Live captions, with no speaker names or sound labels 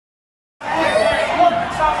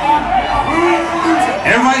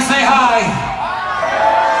Everybody say hi.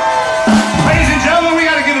 Ladies and gentlemen, we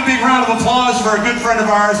got to give a big round of applause for a good friend of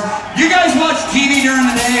ours. You guys watch TV during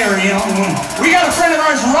the day, or you know, we got a friend of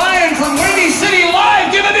ours, Ryan from Windy City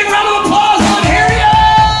Live. Give a big round of applause. Let's hear ya!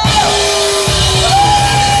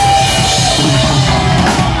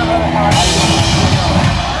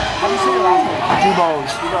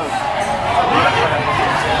 DuBose.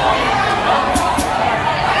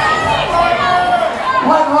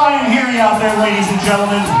 Let Ryan hear you out there, ladies and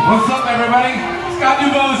gentlemen. What's up, everybody? Scott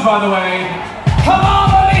DuBose, by the way. Come on,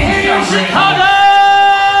 let me hear you, Chicago!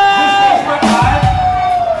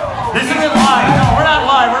 This isn't live. No, we're not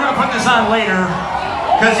live. We're going to put this on later.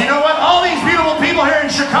 Because you know what? All these beautiful people here in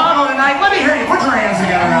Chicago tonight, let me hear you. Put your hands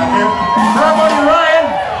together out there. For our buddy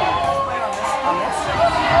Ryan.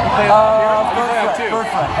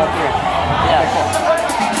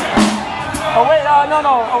 Oh wait, no.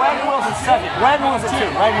 Oh, wagon wheel's a second. Wagon wheel's a two.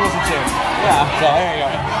 Yeah, so there you go.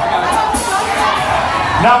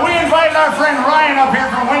 Now we invited our friend Ryan up here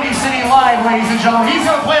from Windy City Live, ladies and gentlemen. He's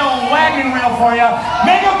going to play a little wagon wheel for you.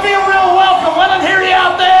 Make him feel real welcome. Let him hear you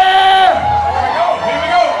out there.